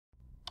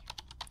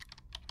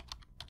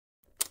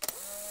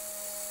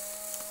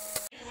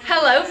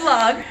Hello,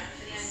 vlog.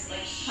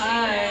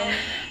 Hi.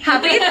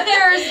 Happy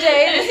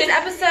Thursday. This is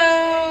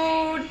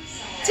episode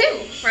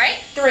 2, right?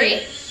 3.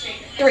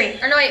 3.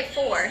 Or no, wait,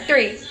 4.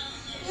 3.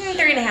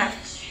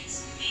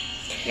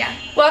 3.5. Yeah.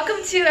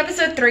 Welcome to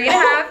episode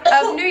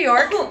 3.5 of New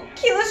York.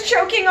 Keela's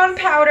choking on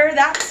powder.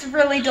 That's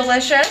really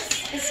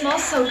delicious. It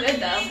smells so good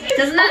though.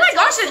 Doesn't Oh my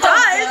gosh, it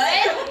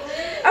does.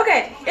 Good?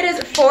 Okay, it is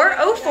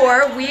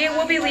 4:04. We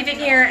will be leaving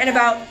here in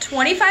about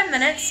 25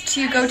 minutes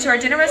to go to our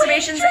dinner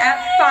reservations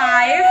at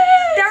 5.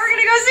 Then we're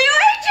gonna go see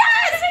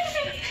waitress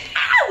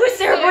with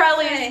Sarah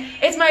Bareilles.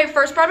 It's my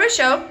first Broadway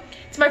show.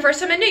 It's my first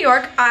time in New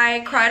York.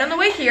 I cried on the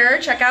way here.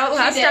 Check out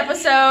last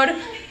episode.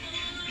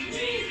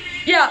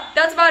 Yeah,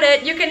 that's about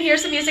it. You can hear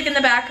some music in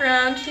the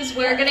background. Because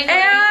we're getting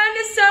ready.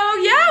 And so,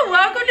 yeah,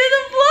 welcome to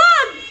the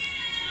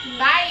vlog.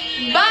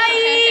 Bye.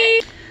 Bye.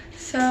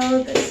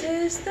 So this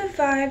is the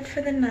vibe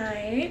for the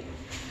night.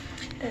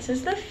 This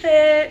is the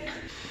fit.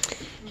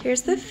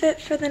 Here's the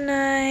fit for the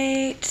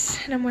night.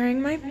 And I'm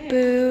wearing my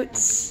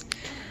boots.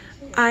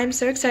 I'm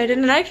so excited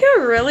and I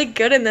feel really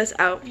good in this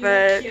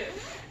outfit.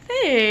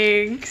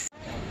 Thanks.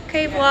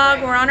 Okay,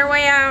 vlog, we're on our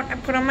way out. I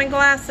put on my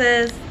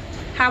glasses.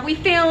 How we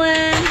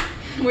feeling?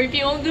 We're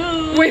feeling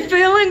good. We're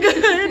feeling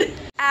good.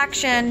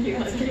 Action.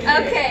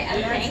 Okay,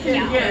 thank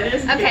you.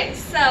 Okay,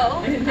 so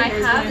I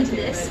have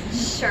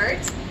this shirt.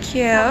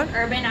 Cute.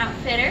 Urban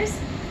Outfitters.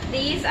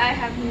 These I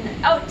have,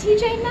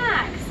 TJ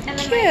Maxx. And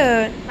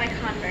then Cute. my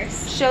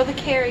Converse. Show the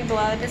Carrie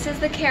blood. This is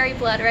the Carrie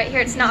blood right here.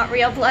 It's not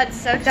real blood,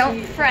 so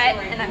don't fret.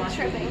 And I'm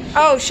tripping.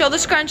 Oh, show the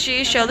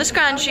scrunchie. Show the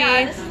scrunchie. Oh,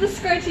 yeah, this is the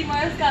scrunchie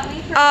Mars got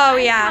me for Oh, my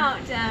yeah.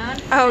 countdown.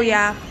 Oh,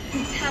 yeah.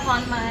 Have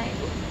on my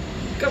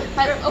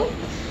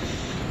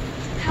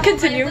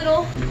Continue.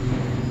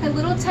 My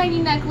little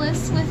tiny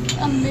necklace with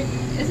a moon.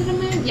 Is it a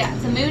moon? Yeah,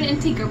 it's a moon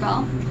and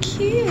Tinkerbell.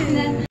 Cute. And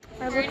then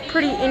I look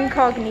pretty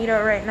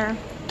incognito right now.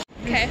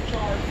 okay.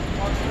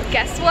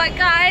 Guess what,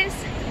 guys?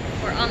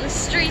 We're on the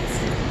streets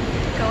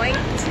going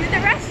to the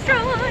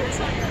restaurant.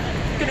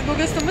 Gonna go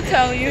get some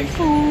Italian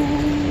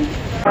food.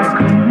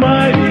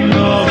 Mighty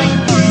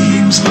love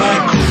seems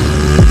like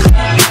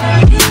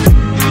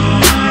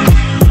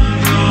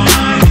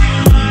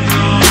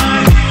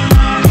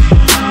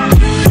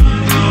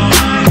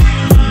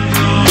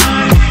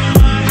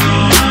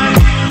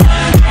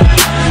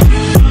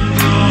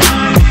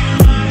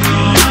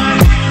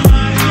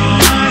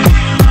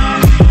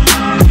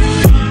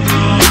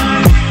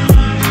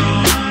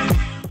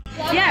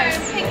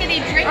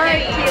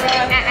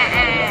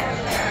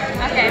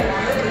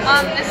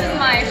This is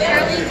my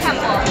Shirley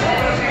Temple.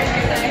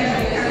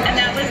 And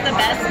that was the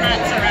best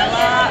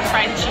mozzarella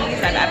fried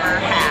cheese I've ever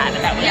had.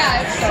 That was,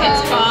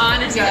 it's gone,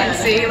 as you can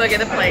see. Look at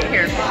the plate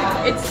here.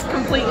 It's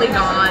completely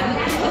gone,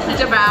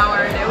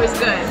 devoured. It was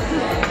good.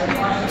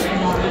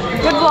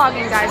 Good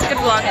vlogging, guys. Good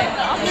vlogging.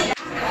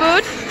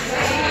 Food.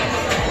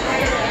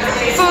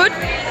 Food.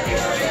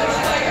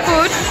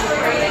 Food.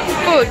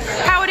 Food.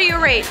 How do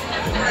you rate?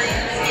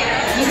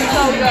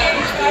 So good.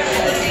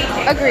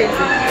 Agreed.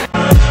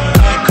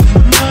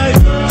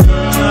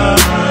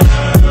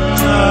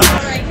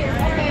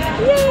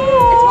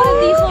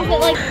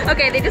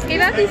 Okay, they just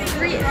gave out these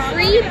free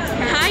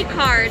pie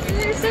cards, and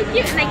they're so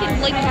cute, and they can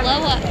like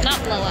blow up,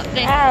 not blow up.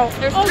 They're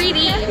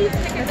 3D.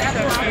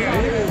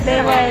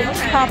 They like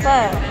pop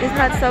up. Isn't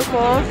that so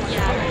cool?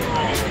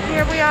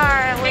 Here we are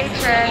at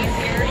Waitress.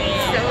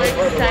 So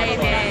excited.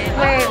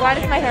 Wait, why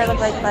does my hair look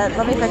like that?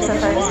 Let me fix it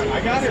first.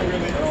 I got it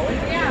really.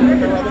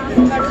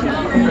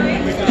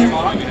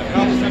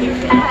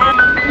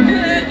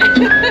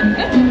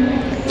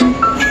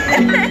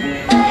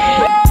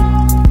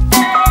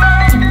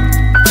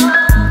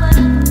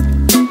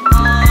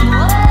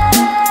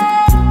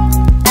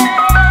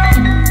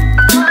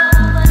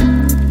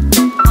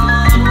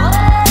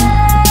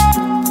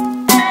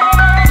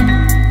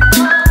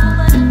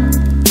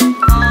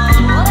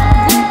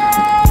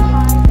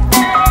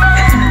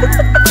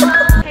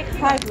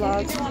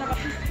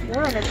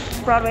 We're in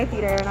a Broadway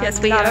theater and yes,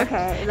 I'm we not are.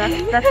 okay.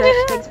 That's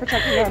it. Thanks for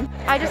checking in.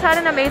 I just had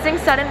an amazing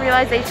sudden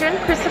realization.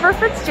 Christopher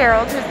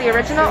Fitzgerald, who's the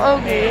original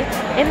Ogie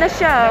in the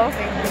show,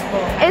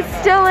 is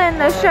still in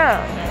the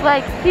show.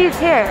 Like, he's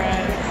here.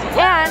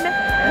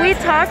 And we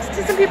talked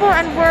to some people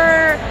and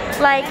we're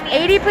like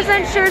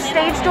 80% sure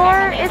stage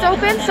door is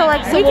open. So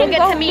like So we'll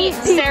get to meet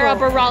Sara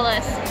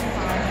Bareilles.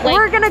 Like,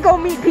 we're gonna go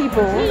meet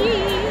people.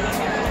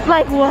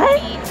 Like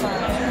what?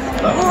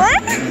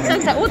 What? So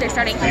excited. Oh, they're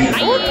starting.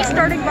 Oh,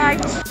 starting by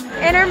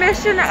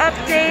intermission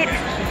update.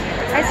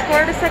 I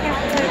scored a second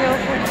video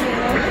for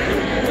Keela.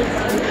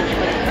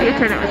 You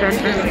turn it with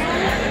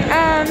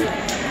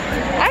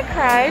I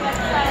cried.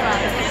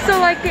 So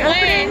like the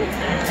opening,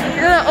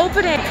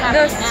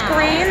 the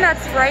screen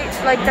that's right,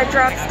 like that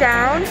drops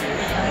down.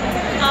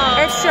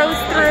 It shows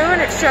through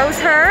and it shows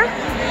her.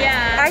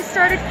 Yeah. I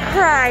started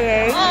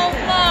crying. Oh,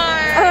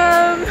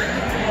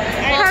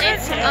 well,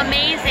 it's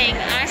amazing.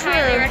 I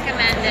highly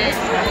recommend it.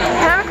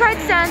 I haven't cried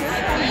since,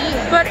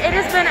 but it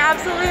has been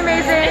absolutely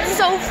amazing. It's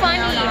so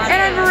funny. And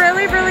I'm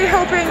really, really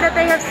hoping that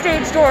they have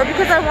stage door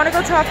because I want to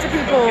go talk to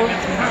people,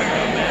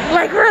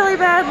 like really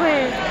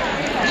badly.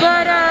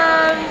 But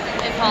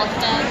It falls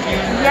down.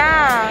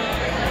 yeah,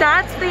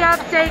 that's the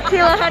update.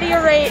 Keela, how do you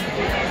rate?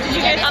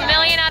 A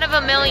million out of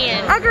a million.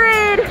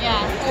 Agreed.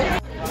 Yeah.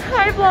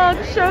 Hi vlog,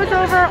 show's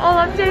over.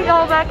 I'll update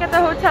y'all back at the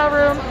hotel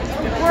room.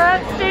 We're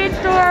at stage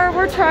door.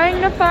 We're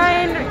trying to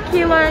find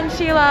Keela and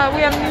Sheila.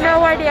 We have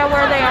no idea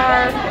where they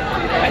are.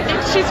 I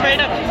think she's right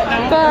up.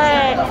 No.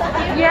 But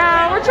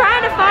yeah, we're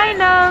trying to find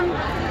them.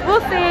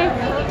 We'll see.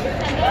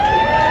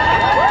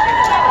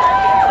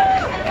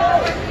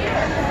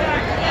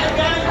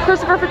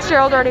 Christopher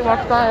Fitzgerald already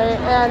walked by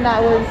and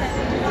that was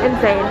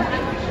insane.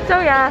 So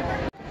yeah.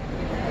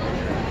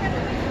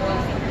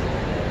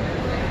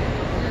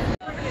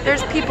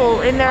 There's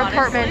people in their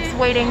apartments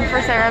waiting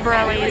for Sara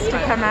Bareilles to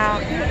come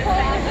out.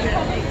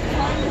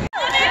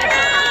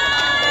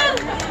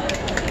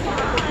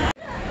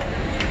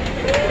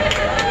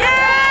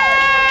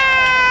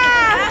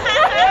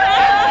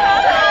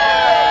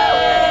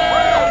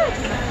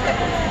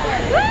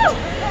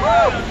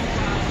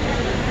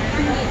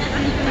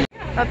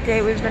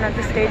 Update, we've been at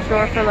the stage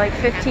door for like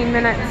 15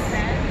 minutes.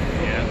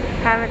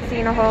 Haven't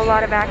seen a whole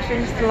lot of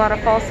action, just a lot of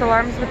false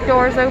alarms with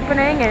doors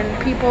opening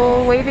and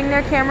people waving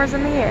their cameras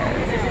in the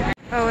air.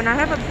 Oh, and I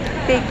have a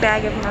big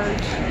bag of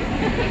merch.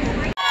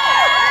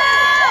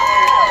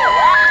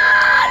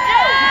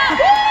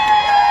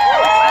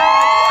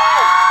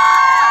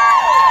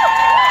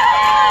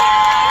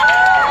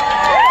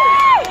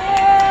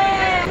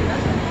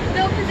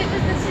 No, because it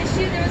was the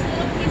tissue. There was a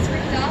little piece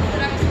ripped off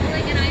that I was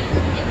holding, and I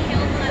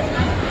inhaled when I was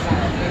like,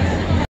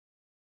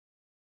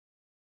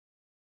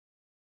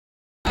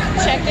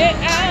 Check it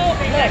out.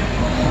 Look.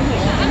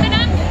 I'm an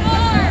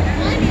encore!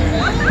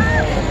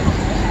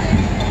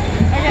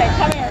 Okay,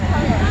 come here,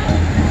 come here.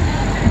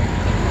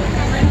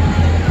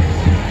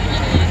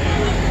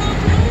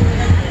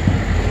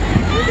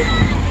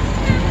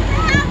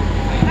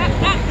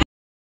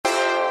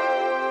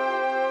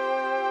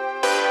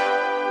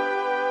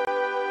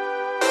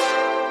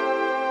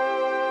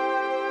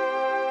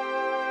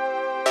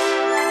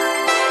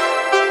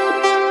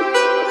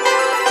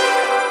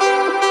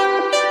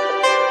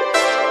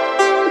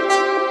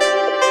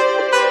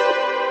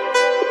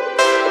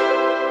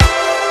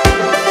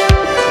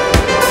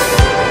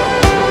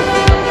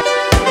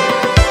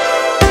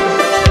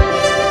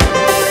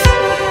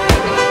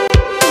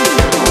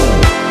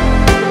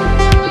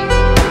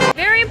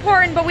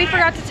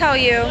 To tell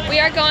you. We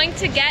are going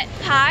to get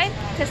pie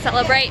to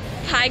celebrate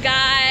Pie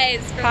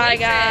Guys. Pie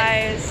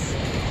Guys.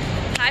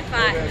 High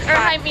five. Or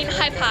I mean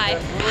high pie.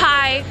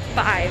 Pie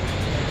 5.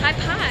 High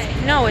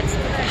pie. No, it's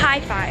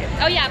Pie 5.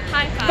 Oh yeah,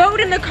 pie five. Vote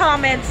in the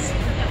comments.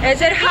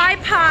 Is it high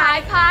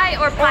pie? High pie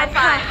or pie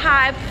five?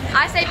 High.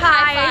 I say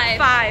pie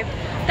five.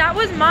 That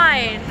was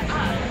mine.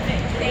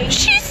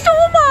 She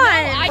stole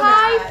mine.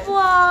 Hi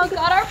vlog. We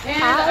got our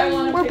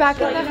pie. We're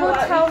back in the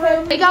hotel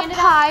room. We got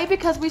pie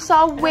because we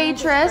saw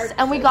Waitress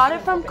and we got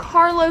it from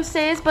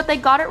Carlos's, but they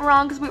got it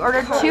wrong because we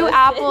ordered 2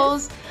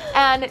 apples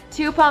and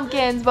 2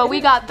 pumpkins, but we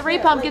got 3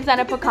 pumpkins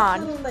and a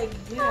pecan.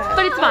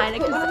 But it's fine.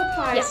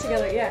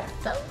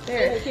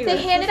 They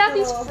handed out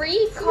these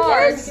free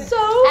cards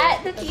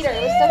at the theater.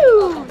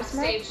 It was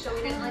so cute. So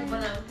we didn't like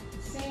want to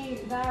See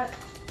that?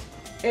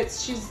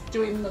 She's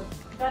doing the.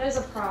 That is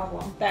a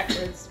problem.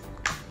 Backwards.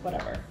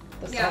 Whatever.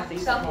 The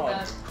selfie mode.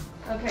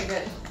 Okay,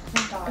 good.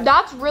 Thank God.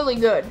 That's really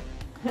good.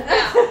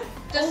 Yeah.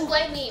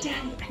 Display me. Is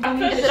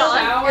it on?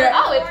 Shower.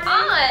 Oh, it's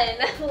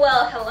on.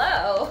 Well,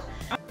 hello.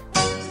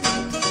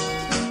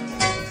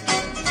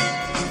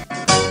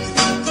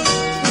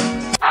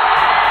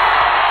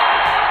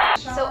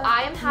 So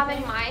I am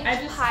having my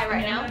pie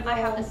right now. I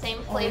have the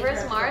same flavor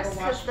as Mars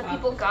because the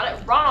people got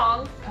it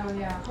wrong. Oh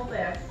yeah. Hold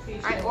it.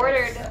 I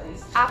ordered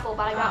apple,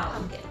 but I got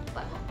pumpkin.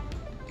 But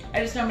I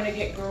just know I'm gonna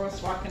get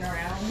gross walking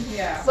around.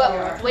 Yeah.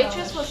 But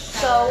Waitress was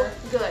so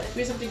good.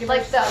 We just have to give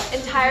Like the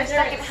entire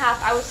second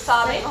half, I was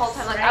sobbing the whole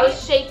time. Like I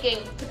was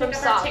shaking from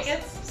sobs.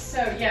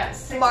 So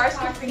yes. Mars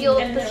could feel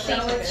the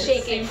seat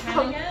shaking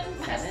from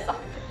my sobs.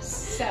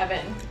 7.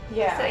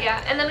 Yeah. So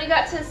yeah, and then we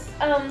got to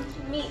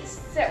meet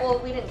Sarah. Well,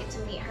 we didn't get to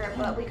meet her,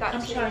 but we got to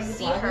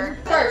see her.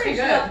 First, you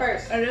go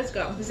first. Oh, let's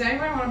go. Does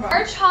anyone want to buy?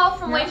 Merch haul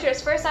from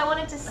Waitress. First, I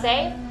wanted to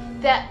say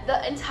that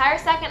the entire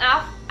second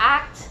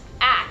act,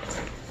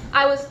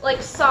 I was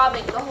like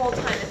sobbing the whole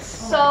time. It's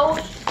so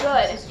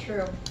good. It's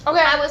true.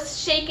 Okay. I was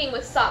shaking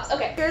with sobs.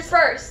 Okay, here's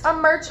first. A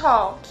merch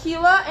haul.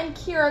 Keela and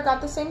Kira got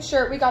the same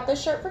shirt. We got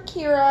this shirt for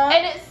Kira.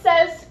 And it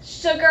says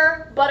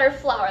sugar butter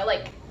flour,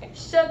 like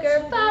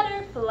sugar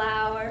butter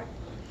flour.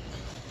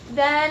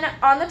 Then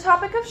on the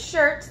topic of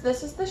shirts,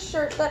 this is the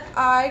shirt that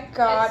I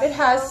got. It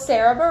has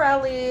Sara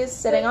Bareilles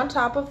sitting on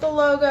top of the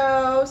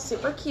logo.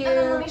 Super cute. And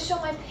then let me show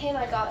my pin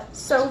I got.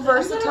 So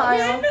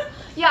versatile.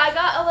 Yeah, I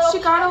got a little. She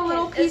got a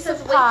little piece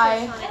of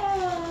pie.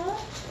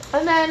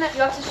 And then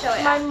you have to show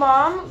it. My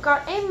mom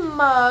got a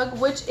mug,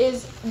 which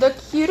is the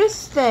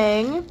cutest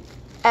thing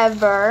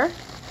ever.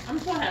 I'm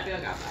so happy I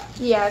got that.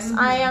 Yes,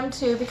 I am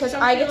too, because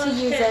I get to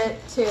use it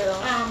too.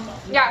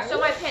 Yeah, show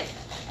my pin.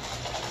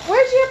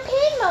 Where's your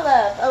pin, my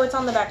love? Oh, it's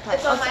on the backpack.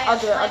 It's on my I'll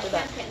do my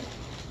that.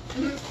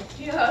 pin.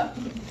 Yeah.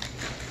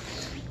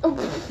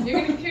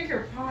 You're gonna kick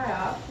your pie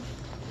off.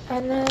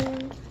 And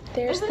then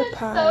there's Isn't the it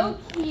pie. so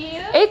cute?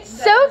 It's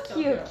so That is so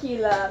cute, cute.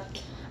 Keela.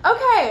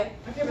 Okay,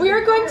 we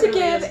are going to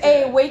give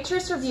a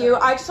waitress review.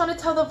 I just want to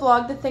tell the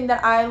vlog the thing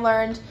that I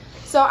learned.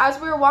 So as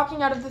we were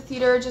walking out of the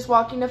theater, just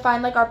walking to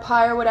find like our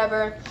pie or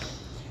whatever,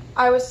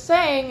 I was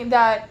saying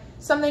that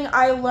something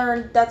I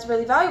learned that's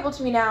really valuable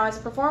to me now as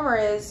a performer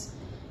is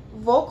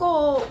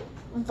vocal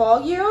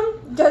volume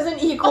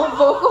doesn't equal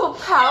vocal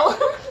power.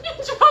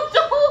 You dropped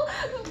the whole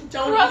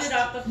Don't crust. eat it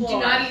off the floor. Do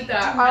not eat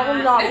that. I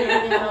will not be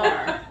eating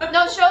it.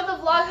 No, show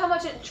the vlog how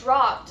much it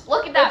dropped.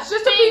 Look at that. It's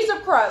just a big piece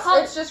of crust.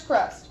 hunk. It's just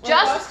crust.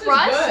 Just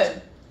crust?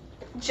 Good.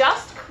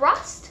 Just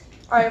crust?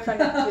 I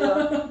offended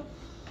Keela.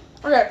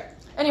 Okay.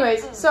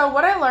 Anyways, so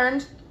what I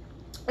learned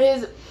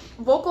is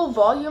vocal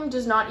volume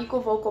does not equal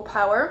vocal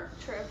power.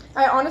 True.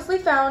 I honestly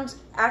found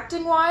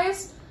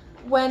acting-wise,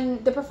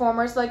 when the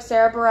performers like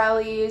Sara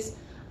Bareilles,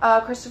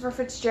 Christopher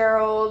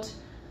Fitzgerald,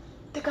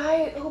 the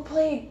guy who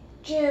played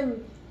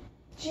Jim,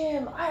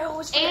 I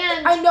always forget.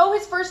 And- I know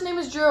his first name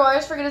is Drew. I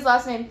always forget his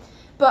last name,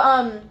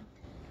 but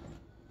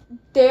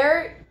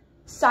their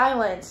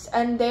silence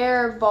and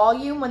their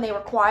volume when they were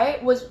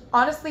quiet was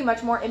honestly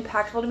much more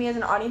impactful to me as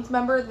an audience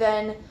member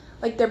than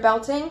like their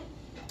belting.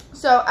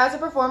 So as a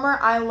performer,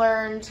 I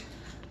learned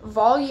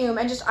volume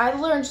and I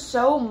learned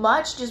so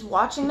much just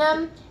watching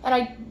them, and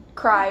I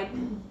cried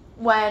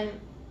when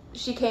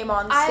she came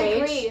on I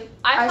stage. agree.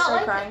 I felt started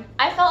like crying.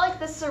 I felt like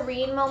the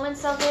serene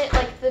moments of it,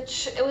 like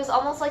it was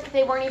almost like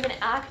they weren't even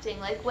acting.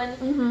 Like when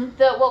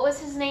what was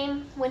his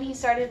name when he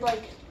started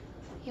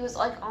he was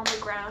like on the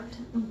ground.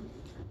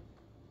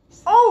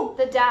 Oh,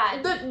 The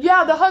dad.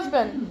 the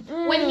husband.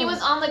 When he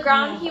was on the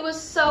ground, he was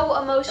so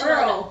emotional.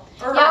 Earl.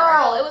 Yeah,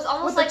 Earl. It was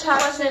almost with like the he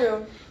wasn't.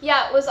 tattoo.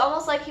 Yeah, it was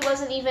almost like he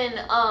wasn't even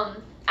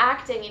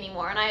acting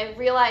anymore. And I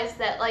realized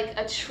that like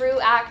a true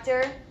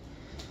actor,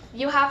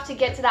 you have to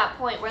get to that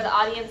point where the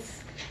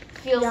audience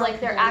feels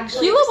like they're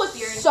actually Keela was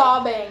experiencing.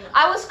 sobbing.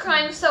 I was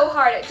crying so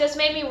hard. It just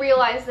made me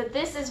realize that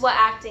this is what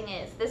acting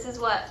is. This is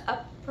what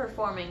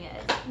performing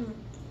is.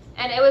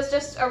 And it was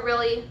just a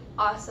really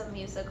awesome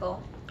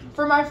musical.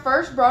 For my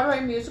first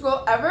Broadway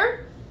musical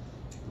ever,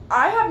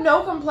 I have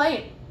no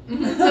complaint. It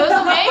was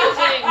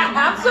amazing.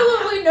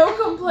 Absolutely no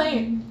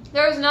complaint.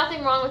 There was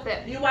nothing wrong with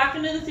it. You walked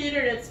into the theater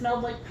and it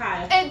smelled like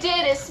pie. It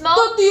did. It smelled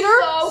The theater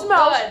so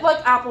smells good.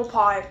 like apple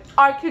pie.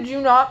 I kid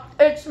you not.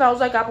 It smells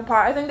like apple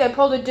pie. I think they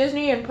pulled a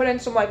Disney and put in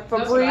some like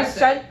That's what I Febreze think.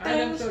 scent I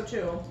think things. so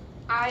too.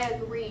 I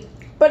agree.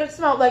 But it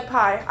smelled like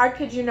pie. I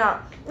kid you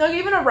not. Like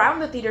even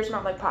around the theater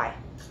smelled like pie.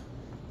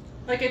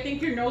 Like, I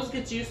think your nose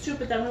gets used to it,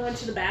 but then we went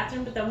to the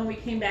bathroom, but then when we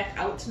came back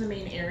out to the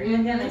main area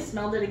again, I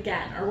smelled it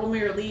again. Or when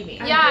we were leaving.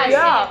 Yeah,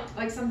 Yeah. I did.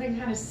 Like something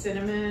kind of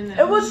cinnamon. And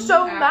It was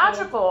so apple.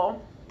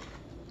 magical.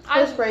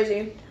 It was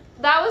crazy.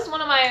 That was one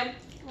of my.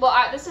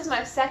 This is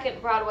my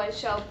second Broadway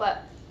show,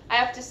 but I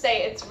have to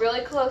say it's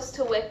really close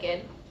to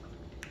Wicked.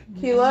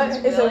 Keela It's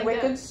is really a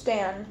Wicked good.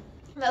 stan.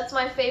 That's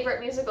my favorite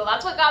musical.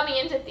 That's what got me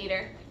into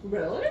theater.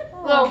 Really?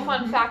 Little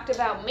fun fact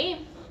about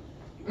me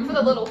for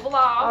the little vlog.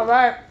 All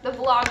right. The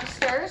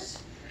vlogsters.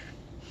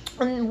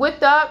 And with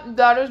that,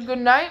 that is good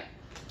night.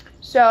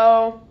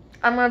 So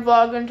I'm gonna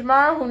vlog in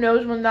tomorrow. Who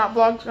knows when that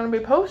vlog's gonna be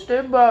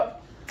posted?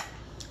 But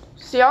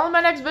see y'all in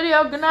my next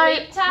video. Good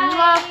night. Sleep tight.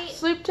 Mwah.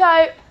 Sleep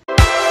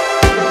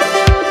tight.